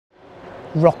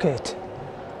Rocket.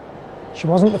 She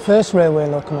wasn't the first railway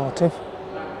locomotive.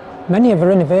 Many of her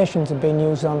innovations have been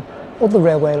used on other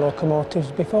railway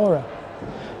locomotives before her.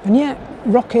 And yet,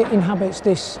 Rocket inhabits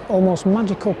this almost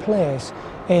magical place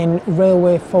in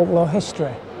railway folklore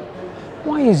history.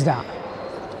 Why is that?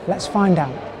 Let's find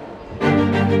out.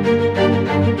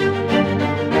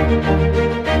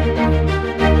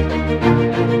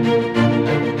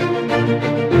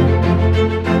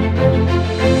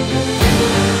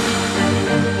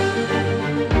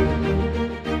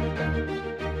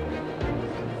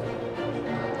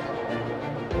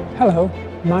 Hello,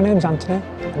 my name's Anthony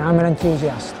and I'm an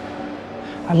enthusiast.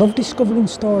 I love discovering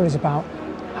stories about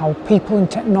how people and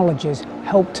technologies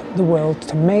helped the world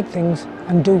to make things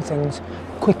and do things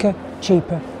quicker,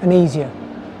 cheaper and easier.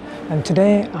 And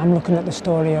today I'm looking at the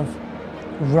story of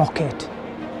Rocket.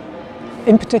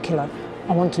 In particular,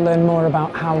 I want to learn more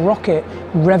about how Rocket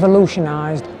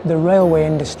revolutionised the railway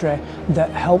industry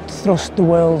that helped thrust the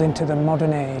world into the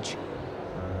modern age.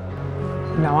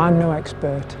 Now, I'm no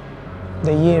expert.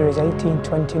 The year is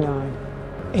 1829.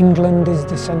 England is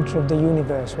the centre of the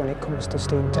universe when it comes to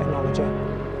steam technology.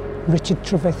 Richard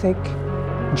Trevithick,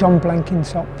 John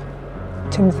Blenkinsop,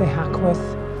 Timothy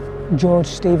Hackworth, George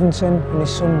Stephenson and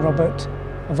his son Robert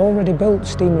have already built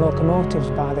steam locomotives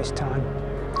by this time.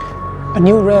 A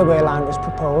new railway line was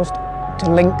proposed to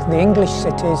link the English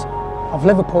cities of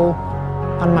Liverpool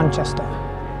and Manchester.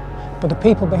 But the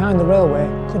people behind the railway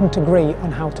couldn't agree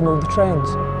on how to move the trains.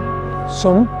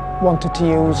 Some wanted to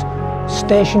use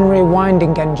stationary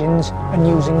winding engines and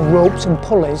using ropes and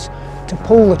pulleys to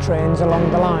pull the trains along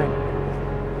the line.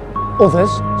 Others,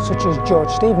 such as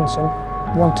George Stephenson,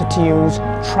 wanted to use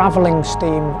travelling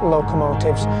steam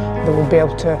locomotives that would be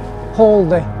able to haul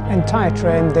the entire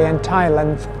train the entire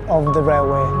length of the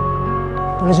railway.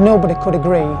 But as nobody could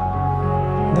agree,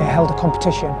 they held a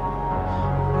competition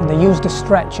and they used a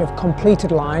stretch of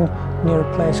completed line near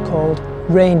a place called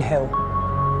Rainhill.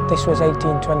 This was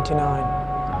 1829.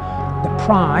 The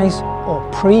prize, or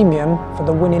premium, for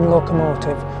the winning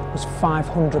locomotive was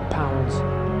 £500.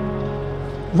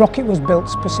 Rocket was built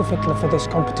specifically for this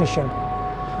competition.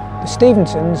 The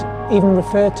Stephensons even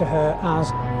referred to her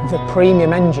as the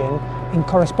premium engine in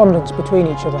correspondence between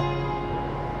each other.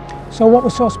 So what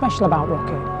was so special about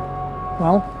Rocket?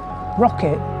 Well,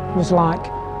 Rocket was like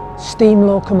steam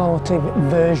locomotive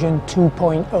version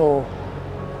 2.0.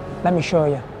 Let me show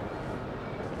you.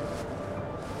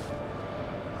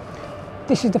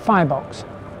 This is the firebox.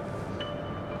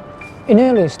 In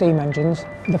earlier steam engines,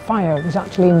 the fire was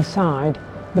actually inside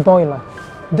the boiler.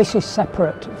 This is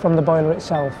separate from the boiler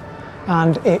itself,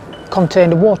 and it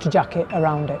contained a water jacket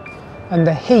around it. And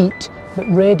the heat that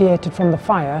radiated from the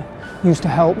fire used to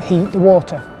help heat the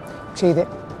water. See the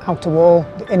outer wall,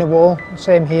 the inner wall,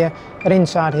 same here, and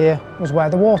inside here was where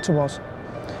the water was.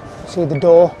 See the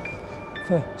door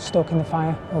for stoking the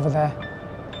fire over there.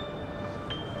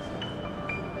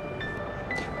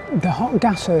 The hot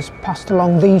gases passed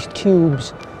along these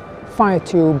tubes, fire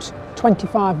tubes,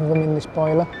 25 of them in this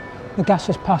boiler. The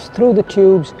gases passed through the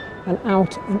tubes and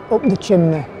out and up the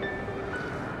chimney.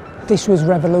 This was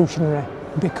revolutionary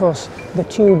because the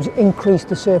tubes increased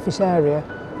the surface area,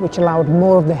 which allowed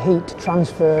more of the heat to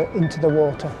transfer into the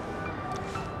water.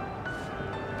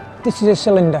 This is a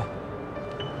cylinder.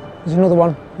 There's another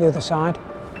one the other side.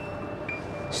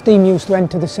 Steam used to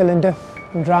enter the cylinder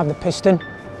and drive the piston,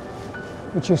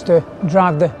 which used to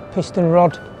drive the piston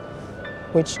rod,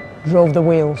 which drove the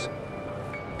wheels.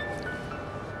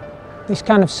 This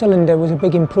kind of cylinder was a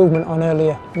big improvement on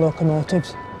earlier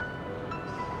locomotives.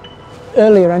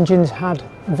 Earlier engines had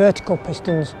vertical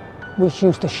pistons, which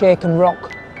used to shake and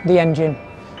rock the engine,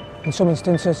 in some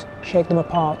instances shake them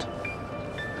apart.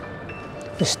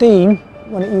 The steam,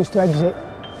 when it used to exit,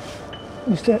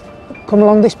 used to come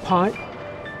along this pipe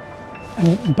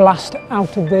and blast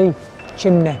out of the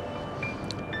chimney.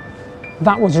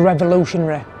 That was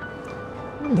revolutionary.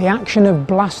 The action of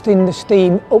blasting the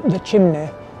steam up the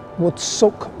chimney would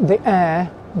suck the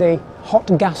air, the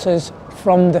hot gases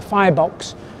from the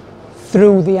firebox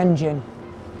through the engine.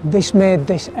 This made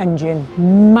this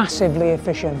engine massively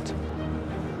efficient.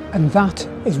 And that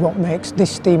is what makes this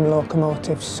steam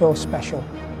locomotive so special.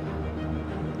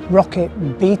 Rocket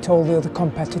beat all the other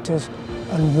competitors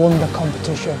and won the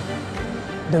competition.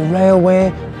 The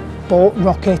railway bought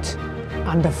Rocket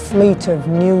and a fleet of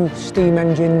new steam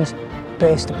engines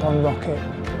based upon Rocket.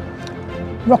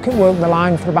 Rocket worked the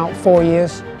line for about 4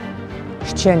 years.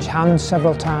 She changed hands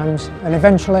several times and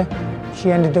eventually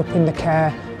she ended up in the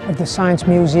care of the Science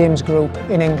Museums Group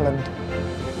in England.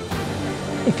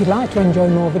 If you'd like to enjoy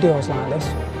more videos like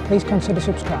this, please consider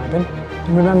subscribing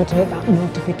And remember to hit that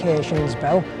notifications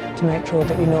bell to make sure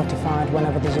that you're notified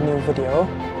whenever there's a new video.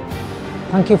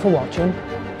 Thank you for watching,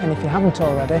 and if you haven't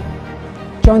already,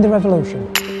 join the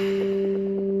revolution.